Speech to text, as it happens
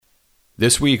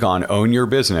This week on Own Your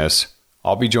Business,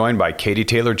 I'll be joined by Katie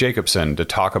Taylor Jacobson to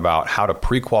talk about how to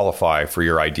pre-qualify for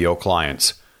your ideal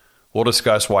clients. We'll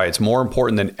discuss why it's more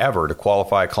important than ever to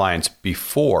qualify clients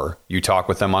before you talk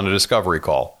with them on a discovery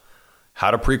call,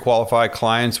 how to pre-qualify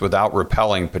clients without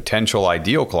repelling potential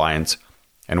ideal clients,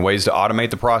 and ways to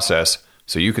automate the process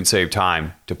so you can save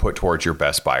time to put towards your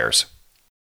best buyers.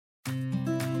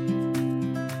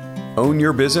 Own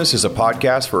Your Business is a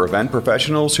podcast for event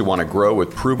professionals who want to grow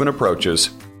with proven approaches.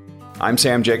 I'm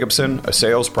Sam Jacobson, a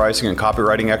sales, pricing, and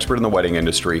copywriting expert in the wedding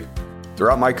industry.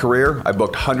 Throughout my career, I've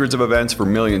booked hundreds of events for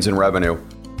millions in revenue.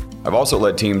 I've also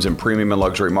led teams in premium and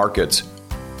luxury markets.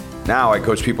 Now I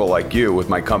coach people like you with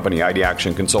my company, ID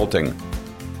Action Consulting.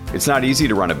 It's not easy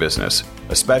to run a business,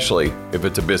 especially if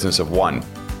it's a business of one,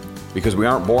 because we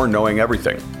aren't born knowing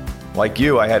everything. Like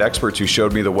you, I had experts who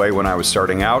showed me the way when I was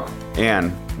starting out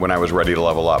and when I was ready to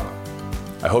level up.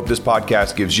 I hope this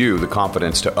podcast gives you the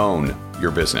confidence to own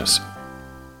your business.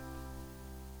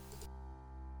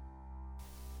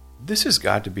 This has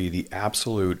got to be the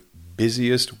absolute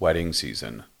busiest wedding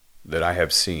season that I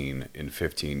have seen in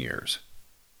 15 years.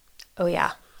 Oh,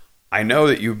 yeah. I know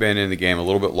that you've been in the game a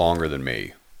little bit longer than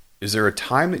me. Is there a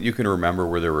time that you can remember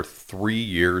where there were 3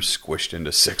 years squished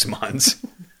into 6 months?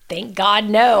 Thank God,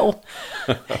 no.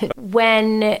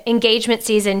 When engagement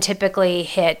season typically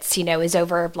hits, is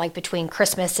over like between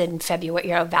Christmas and February,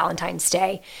 Valentine's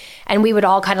Day. And we would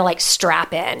all kind of like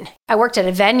strap in. I worked at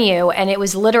a venue and it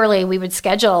was literally, we would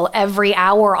schedule every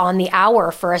hour on the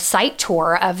hour for a site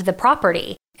tour of the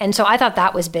property. And so I thought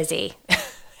that was busy.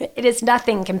 It is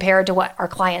nothing compared to what our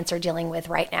clients are dealing with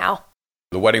right now.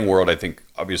 The wedding world, I think,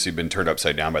 obviously been turned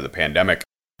upside down by the pandemic.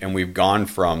 And we've gone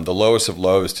from the lowest of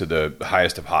lows to the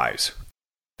highest of highs.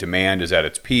 Demand is at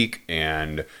its peak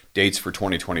and dates for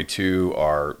 2022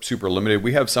 are super limited.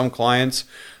 We have some clients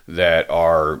that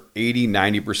are 80,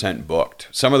 90% booked.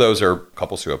 Some of those are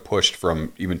couples who have pushed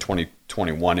from even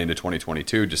 2021 into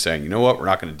 2022, just saying, you know what, we're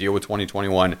not going to deal with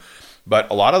 2021. But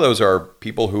a lot of those are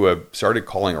people who have started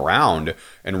calling around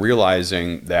and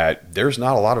realizing that there's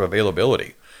not a lot of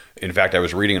availability. In fact, I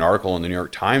was reading an article in the New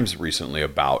York Times recently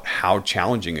about how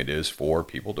challenging it is for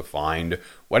people to find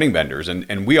wedding vendors.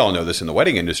 And we all know this in the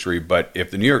wedding industry, but if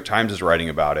the New York Times is writing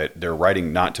about it, they're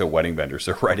writing not to wedding vendors,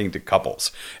 they're writing to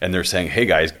couples. And they're saying, hey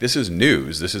guys, this is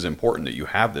news. This is important that you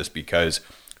have this because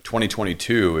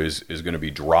 2022 is going to be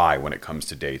dry when it comes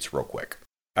to dates real quick.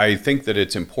 I think that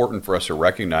it's important for us to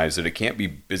recognize that it can't be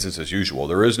business as usual.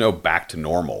 There is no back to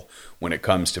normal when it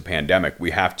comes to pandemic.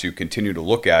 We have to continue to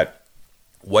look at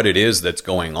what it is that's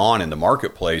going on in the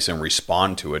marketplace and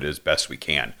respond to it as best we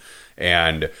can.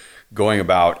 And going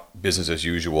about business as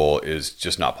usual is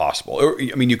just not possible.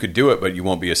 I mean, you could do it, but you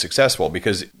won't be as successful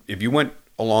because if you went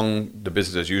along the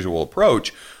business as usual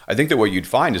approach, I think that what you'd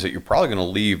find is that you're probably going to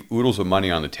leave oodles of money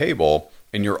on the table,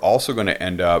 and you're also going to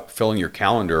end up filling your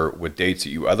calendar with dates that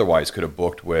you otherwise could have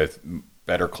booked with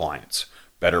better clients,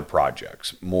 better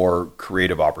projects, more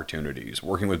creative opportunities,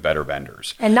 working with better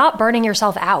vendors. And not burning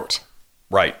yourself out.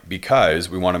 Right, because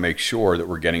we want to make sure that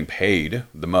we're getting paid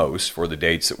the most for the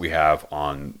dates that we have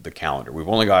on the calendar. We've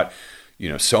only got,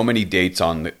 so many dates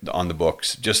on the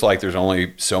books, just like there's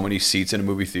only so many seats in a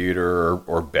movie theater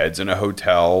or beds in a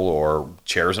hotel or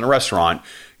chairs in a restaurant.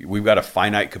 We've got a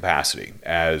finite capacity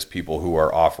as people who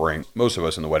are offering, most of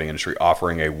us in the wedding industry,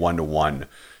 offering a one-to-one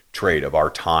trade of our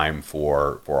time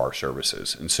for our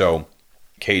services. And so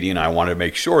Katie and I wanted to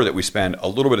make sure that we spend a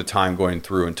little bit of time going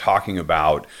through and talking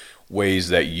about ways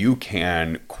that you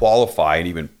can qualify and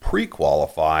even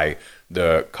pre-qualify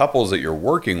the couples that you're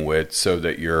working with so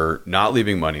that you're not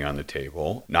leaving money on the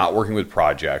table, not working with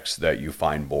projects that you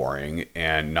find boring,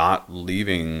 and not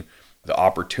leaving the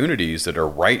opportunities that are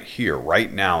right here,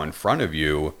 right now in front of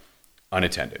you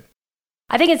unattended.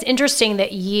 I think it's interesting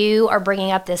that you are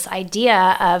bringing up this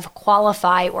idea of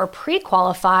qualify or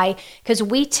pre-qualify because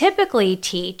we typically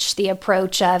teach the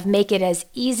approach of make it as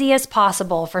easy as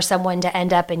possible for someone to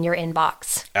end up in your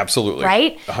inbox. Absolutely.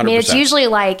 Right? 100%. I mean, it's usually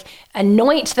like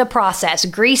anoint the process,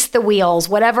 grease the wheels,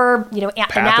 whatever,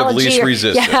 path analogy. Of least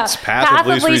resistance. Yeah, path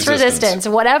of least resistance.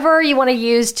 Whatever you want to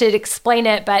use to explain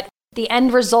it. But the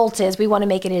end result is we want to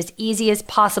make it as easy as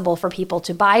possible for people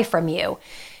to buy from you.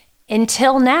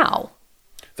 Until now.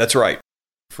 That's right.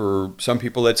 For some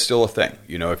people, that's still a thing.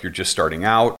 If you're just starting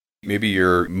out, maybe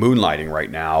you're moonlighting right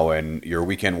now and you're a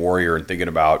weekend warrior and thinking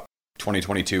about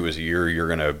 2022 is a year you're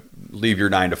going to leave your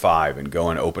 9 to 5 and go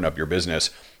and open up your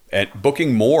business. And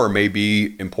booking more may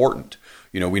be important.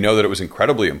 We know that it was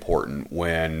incredibly important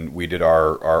when we did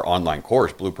our online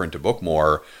course, Blueprint to Book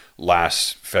More,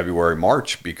 last February,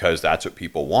 March, because that's what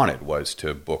people wanted, was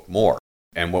to book more.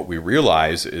 And what we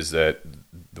realize is that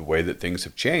the way that things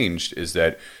have changed is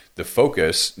that the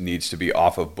focus needs to be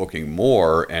off of booking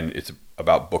more, and it's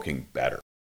about booking better.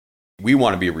 We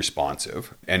want to be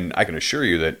responsive, and I can assure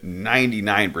you that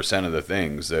 99% of the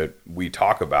things that we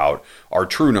talk about are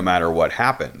true no matter what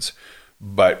happens.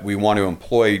 But we want to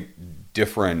employ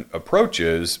different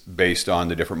approaches based on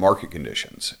the different market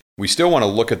conditions. We still want to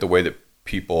look at the way that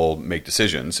people make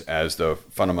decisions as the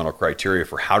fundamental criteria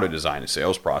for how to design a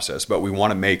sales process, but we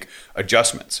want to make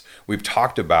adjustments. We've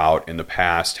talked about in the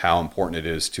past how important it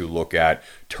is to look at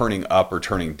turning up or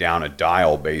turning down a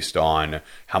dial based on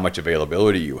how much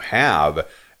availability you have.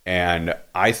 And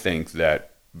I think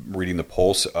that reading the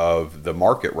pulse of the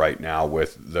market right now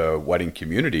with the wedding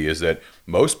community is that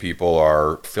most people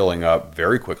are filling up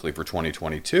very quickly for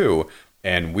 2022.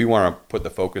 And we want to put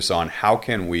the focus on how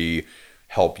can we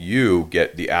help you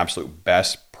get the absolute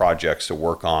best projects to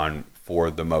work on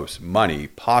for the most money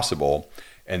possible,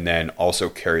 and then also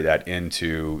carry that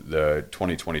into the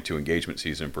 2022 engagement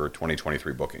season for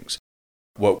 2023 bookings.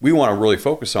 What we want to really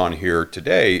focus on here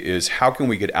today is how can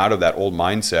we get out of that old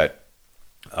mindset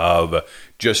of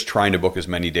just trying to book as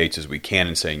many dates as we can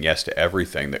and saying yes to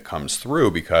everything that comes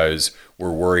through because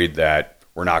we're worried that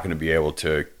we're not going to be able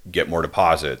to get more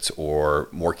deposits or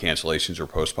more cancellations or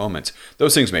postponements.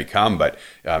 Those things may come, but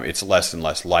it's less and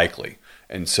less likely.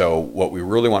 And so what we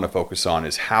really want to focus on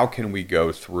is how can we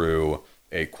go through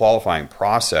a qualifying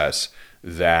process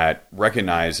that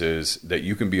recognizes that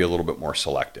you can be a little bit more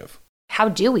selective. How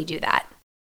do we do that?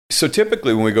 So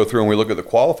typically when we go through and we look at the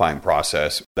qualifying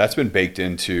process, that's been baked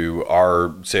into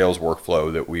our sales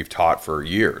workflow that we've taught for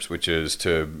years, which is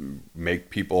to make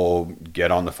people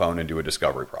get on the phone and do a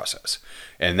discovery process.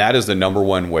 And that is the number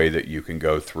one way that you can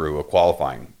go through a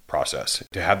qualifying process,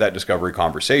 to have that discovery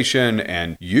conversation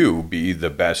and you be the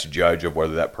best judge of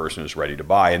whether that person is ready to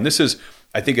buy. And this is,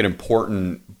 I think, an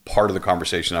important part of the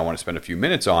conversation I want to spend a few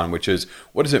minutes on, which is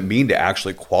what does it mean to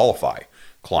actually qualify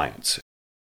clients?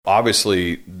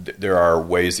 Obviously, there are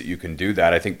ways that you can do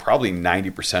that. I think probably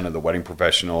 90% of the wedding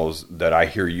professionals that I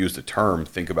hear use the term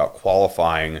think about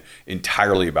qualifying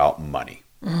entirely about money.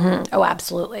 Mm-hmm. Oh,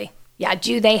 absolutely. Yeah.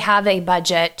 Do they have a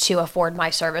budget to afford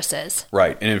my services?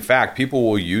 Right. And in fact, people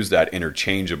will use that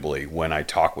interchangeably when I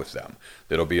talk with them.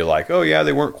 That'll be like, oh yeah,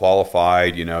 they weren't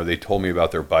qualified. You know, they told me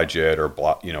about their budget or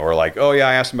blah, you know, or like, oh yeah,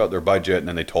 I asked them about their budget and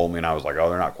then they told me and I was like, oh,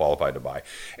 they're not qualified to buy.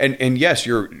 And yes,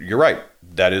 you're right.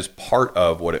 That is part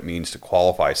of what it means to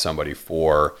qualify somebody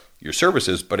for your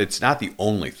services, but it's not the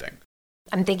only thing.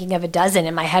 I'm thinking of a dozen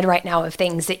in my head right now of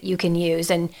things that you can use.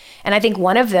 And I think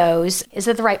one of those is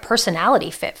that the right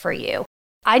personality fit for you.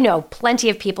 I know plenty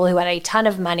of people who had a ton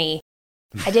of money.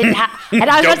 I didn't have, and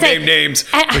I was Don't name names.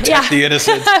 Protect the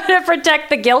innocent. I'm going to protect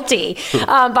the guilty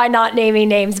by not naming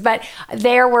names. But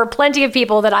there were plenty of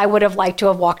people that I would have liked to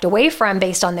have walked away from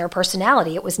based on their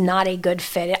personality. It was not a good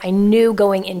fit. I knew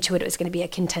going into it was going to be a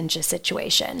contentious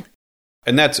situation.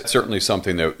 And that's certainly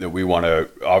something that we want to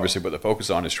obviously put the focus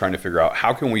on, is trying to figure out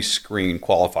how can we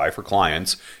qualify for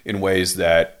clients in ways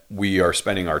that we are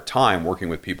spending our time working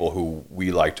with people who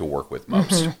we like to work with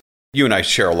most. Mm-hmm. You and I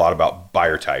share a lot about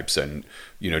buyer types and,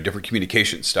 you know, different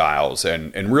communication styles.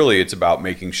 And really it's about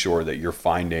making sure that you're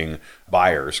finding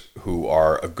buyers who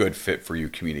are a good fit for you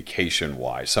communication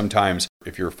wise. Sometimes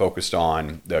if you're focused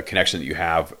on the connection that you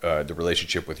have, the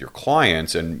relationship with your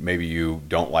clients, and maybe you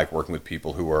don't like working with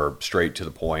people who are straight to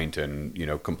the point and, you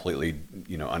know, completely,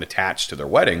 you know, unattached to their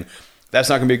wedding, that's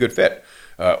not going to be a good fit.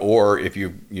 Or if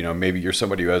maybe you're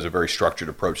somebody who has a very structured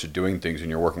approach to doing things and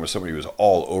you're working with somebody who's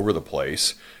all over the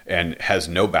place and has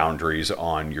no boundaries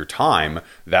on your time,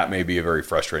 that may be a very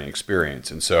frustrating experience.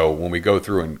 And so when we go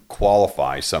through and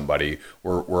qualify somebody,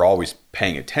 we're always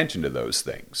paying attention to those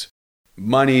things.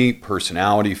 Money,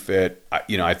 personality fit,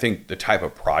 I think the type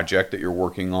of project that you're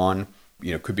working on,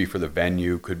 could be for the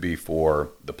venue, could be for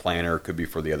the planner, could be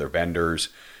for the other vendors,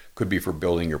 could be for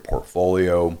building your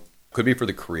portfolio, could be for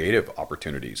the creative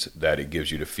opportunities that it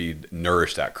gives you to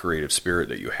nourish that creative spirit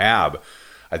that you have.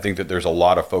 I think that there's a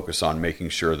lot of focus on making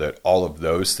sure that all of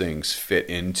those things fit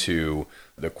into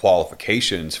the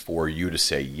qualifications for you to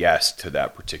say yes to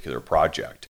that particular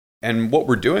project. And what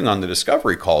we're doing on the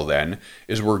discovery call then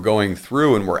is we're going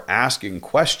through and we're asking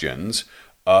questions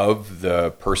of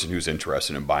the person who's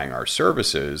interested in buying our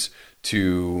services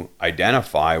to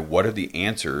identify what are the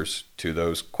answers to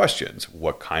those questions.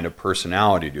 What kind of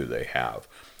personality do they have?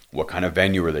 What kind of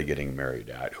venue are they getting married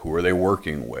at? Who are they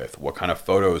working with? What kind of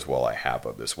photos will I have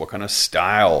of this? What kind of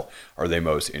style are they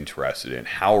most interested in?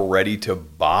 How ready to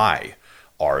buy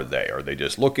are they? Are they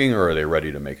just looking, or are they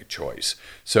ready to make a choice?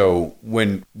 So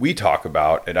when we talk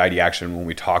about at ID Action, when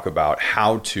we talk about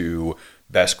how to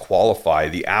best qualify,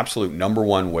 the absolute number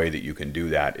one way that you can do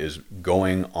that is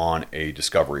going on a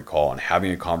discovery call and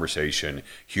having a conversation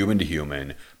human to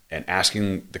human and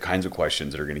asking the kinds of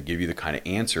questions that are going to give you the kind of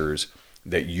answers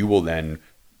that you will then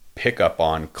pick up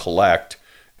on, collect,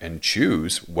 and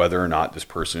choose whether or not this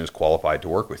person is qualified to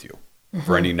work with you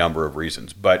for any number of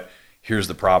reasons. But here's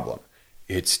the problem.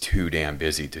 It's too damn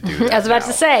busy to do that. I was about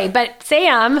to say, but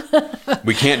Sam.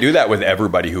 We can't do that with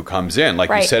everybody who comes in. Like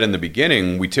Right. you said in the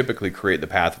beginning, we typically create the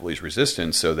path of least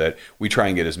resistance so that we try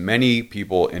and get as many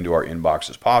people into our inbox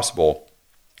as possible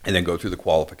and then go through the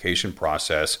qualification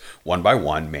process one by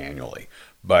one manually.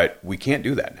 But we can't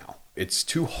do that now. It's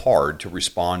too hard to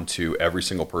respond to every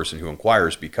single person who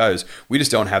inquires because we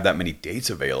just don't have that many dates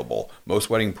available. Most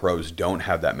wedding pros don't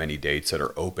have that many dates that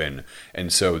are open.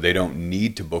 And so they don't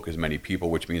need to book as many people,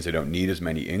 which means they don't need as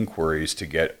many inquiries to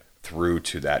get through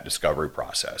to that discovery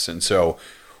process. And so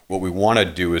what we want to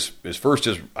do is first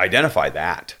just identify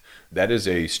that. That is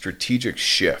a strategic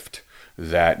shift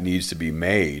that needs to be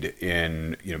made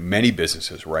in many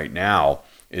businesses right now,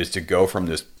 is to go from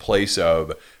this place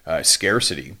of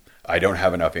scarcity. I don't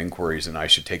have enough inquiries and I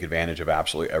should take advantage of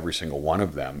absolutely every single one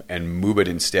of them, and move it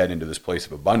instead into this place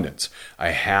of abundance. I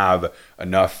have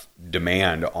enough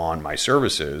demand on my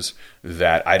services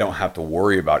that I don't have to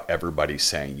worry about everybody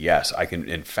saying yes. I can,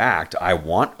 in fact, I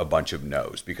want a bunch of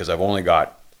no's because I've only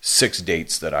got 6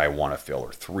 dates that I want to fill,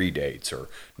 or 3 dates, or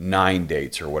 9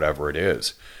 dates, or whatever it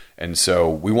is. And so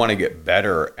we want to get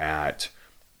better at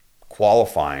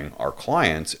qualifying our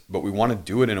clients, but we want to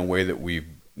do it in a way that we've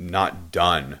not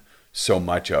done so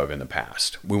much of in the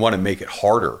past. We want to make it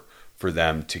harder for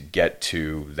them to get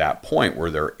to that point where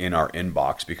they're in our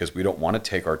inbox because we don't want to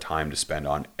take our time to spend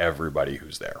on everybody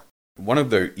who's there. One of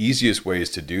the easiest ways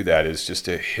to do that is just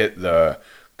to hit the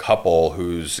couple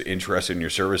who's interested in your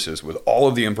services with all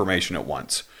of the information at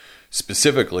once,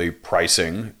 specifically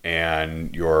pricing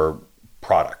and your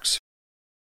products.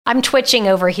 I'm twitching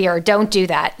over here. Don't do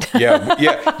that.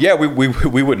 Yeah.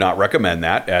 We would not recommend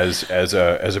that as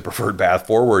a preferred path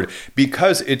forward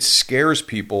because it scares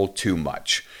people too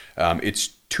much. It's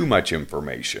too much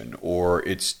information, or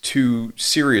it's too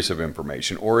serious of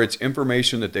information, or it's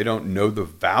information that they don't know the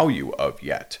value of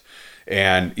yet.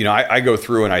 And, I go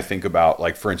through and I think about,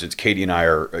 like, for instance, Katie and I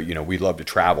are, we love to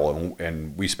travel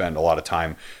and we spend a lot of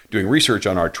time doing research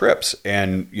on our trips.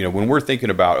 And, when we're thinking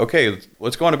about, okay,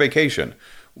 let's go on a vacation,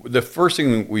 the first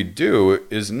thing we do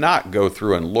is not go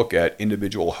through and look at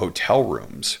individual hotel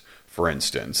rooms, for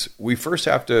instance. We first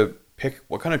have to pick,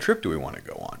 what kind of trip do we want to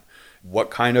go on? What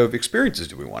kind of experiences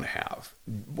do we want to have?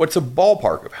 What's a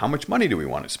ballpark of how much money do we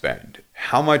want to spend?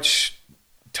 How much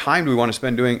time do we want to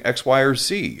spend doing X, Y, or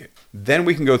Z? Then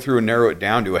we can go through and narrow it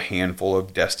down to a handful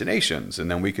of destinations. And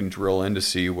then we can drill in to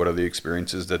see what are the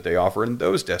experiences that they offer in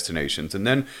those destinations. And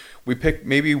then we pick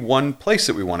maybe one place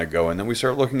that we want to go. And then we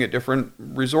start looking at different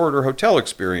resort or hotel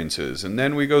experiences. And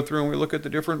then we go through and we look at the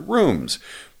different rooms.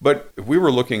 But if we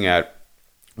were looking at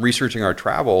researching our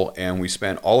travel and we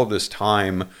spent all of this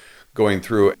time going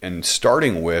through and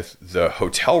starting with the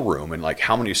hotel room and like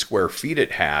how many square feet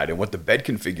it had and what the bed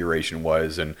configuration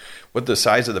was and what the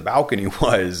size of the balcony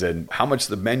was and how much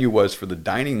the menu was for the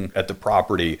dining at the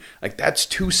property, like that's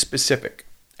too specific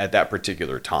at that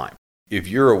particular time. If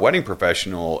you're a wedding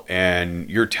professional and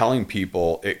you're telling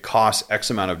people it costs X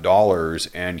amount of dollars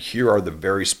and here are the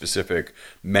very specific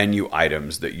menu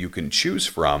items that you can choose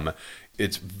from,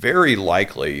 it's very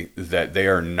likely that they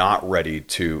are not ready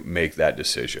to make that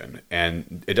decision.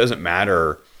 And it doesn't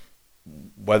matter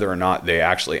whether or not they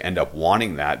actually end up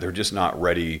wanting that. They're just not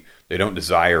ready. They don't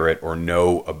desire it or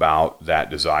know about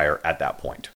that desire at that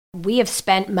point. We have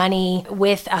spent money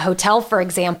with a hotel, for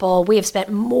example. We have spent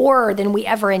more than we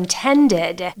ever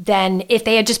intended. Than if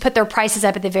they had just put their prices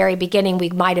up at the very beginning, we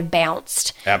might have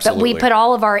bounced. Absolutely. But we put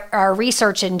all of our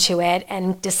research into it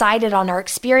and decided on our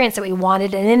experience that we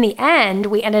wanted. And in the end,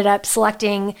 we ended up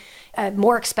selecting a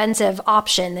more expensive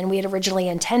option than we had originally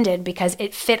intended because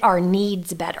it fit our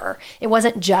needs better. It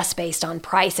wasn't just based on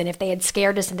price. And if they had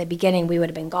scared us in the beginning, we would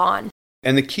have been gone.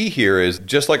 And the key here is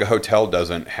just like a hotel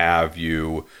doesn't have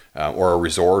you or a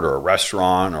resort or a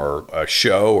restaurant or a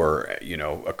show or,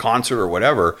 a concert or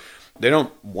whatever, they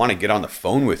don't want to get on the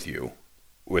phone with you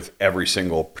with every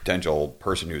single potential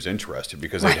person who's interested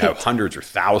because they'd have hundreds or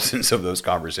thousands of those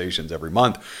conversations every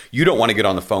month. You don't want to get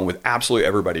on the phone with absolutely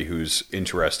everybody who's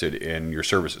interested in your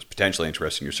services, potentially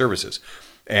interested in your services.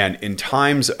 And in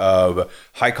times of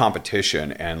high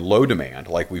competition and low demand,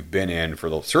 like we've been in for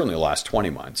certainly the last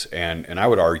 20 months, and I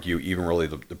would argue even really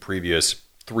the previous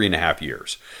 3.5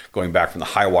 years, going back from the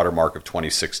high water mark of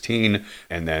 2016.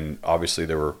 And then obviously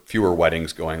there were fewer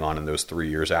weddings going on in those 3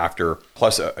 years after,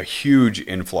 plus a huge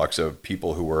influx of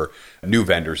people who were new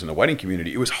vendors in the wedding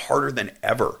community. It was harder than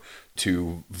ever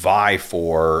to vie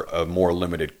for a more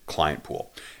limited client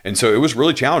pool. And so it was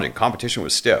really challenging. Competition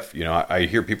was stiff. You know, I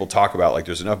hear people talk about like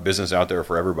there's enough business out there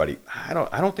for everybody. I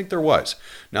don't think there was.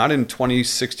 Not in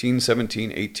 2016,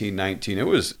 17, 18, 19. It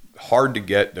was hard to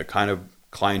get the kind of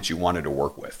clients you wanted to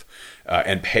work with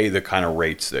and pay the kind of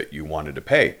rates that you wanted to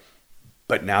pay.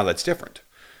 But now that's different.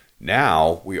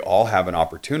 Now we all have an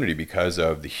opportunity because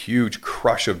of the huge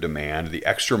crush of demand, the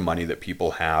extra money that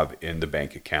people have in the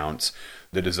bank accounts,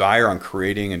 the desire on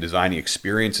creating and designing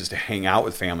experiences to hang out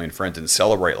with family and friends and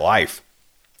celebrate life.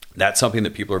 That's something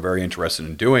that people are very interested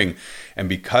in doing. And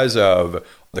because of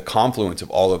the confluence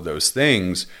of all of those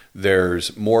things,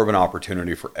 there's more of an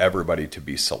opportunity for everybody to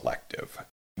be selective.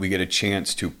 We get a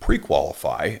chance to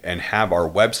pre-qualify and have our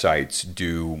websites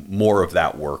do more of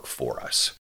that work for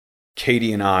us.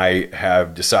 Katie and I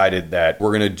have decided that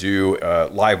we're going to do a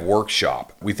live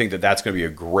workshop. We think that that's going to be a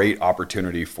great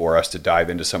opportunity for us to dive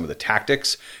into some of the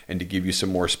tactics and to give you some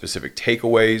more specific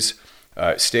takeaways.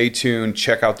 Stay tuned.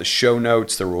 Check out the show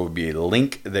notes. There will be a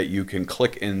link that you can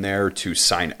click in there to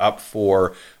sign up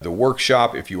for the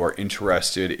workshop if you are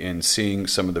interested in seeing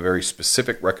some of the very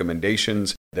specific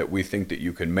recommendations that we think that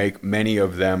you can make. Many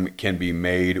of them can be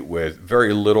made with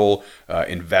very little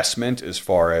investment as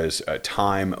far as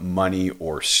time, money,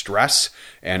 or stress,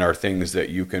 and are things that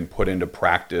you can put into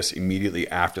practice immediately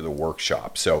after the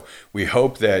workshop. So we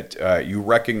hope that you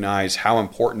recognize how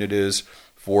important it is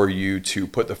for you to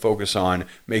put the focus on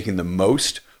making the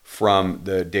most from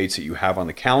the dates that you have on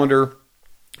the calendar,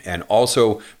 and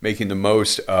also making the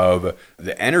most of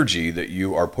the energy that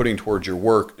you are putting towards your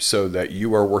work so that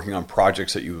you are working on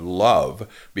projects that you love.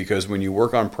 Because when you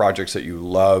work on projects that you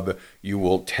love, you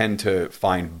will tend to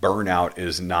find burnout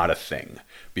is not a thing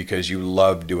because you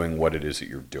love doing what it is that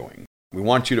you're doing. We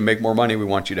want you to make more money. We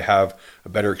want you to have a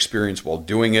better experience while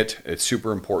doing it. It's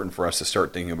super important for us to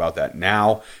start thinking about that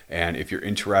now. And if you're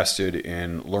interested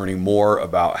in learning more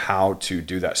about how to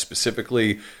do that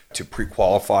specifically, to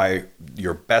pre-qualify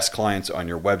your best clients on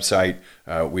your website,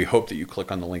 we hope that you click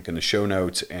on the link in the show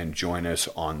notes and join us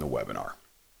on the webinar.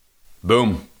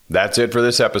 Boom. That's it for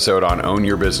this episode on Own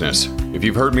Your Business. If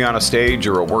you've heard me on a stage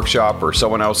or a workshop or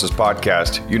someone else's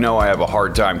podcast, you know I have a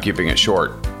hard time keeping it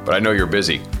short, but I know you're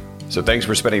busy. So thanks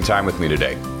for spending time with me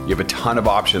today. You have a ton of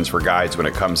options for guides when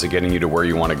it comes to getting you to where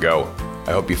you want to go.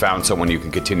 I hope you found someone you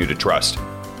can continue to trust.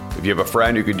 If you have a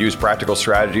friend who could use practical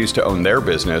strategies to own their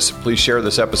business, please share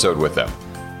this episode with them.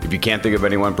 If you can't think of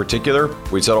anyone in particular,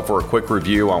 we'd settle for a quick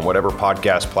review on whatever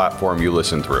podcast platform you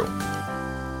listen through.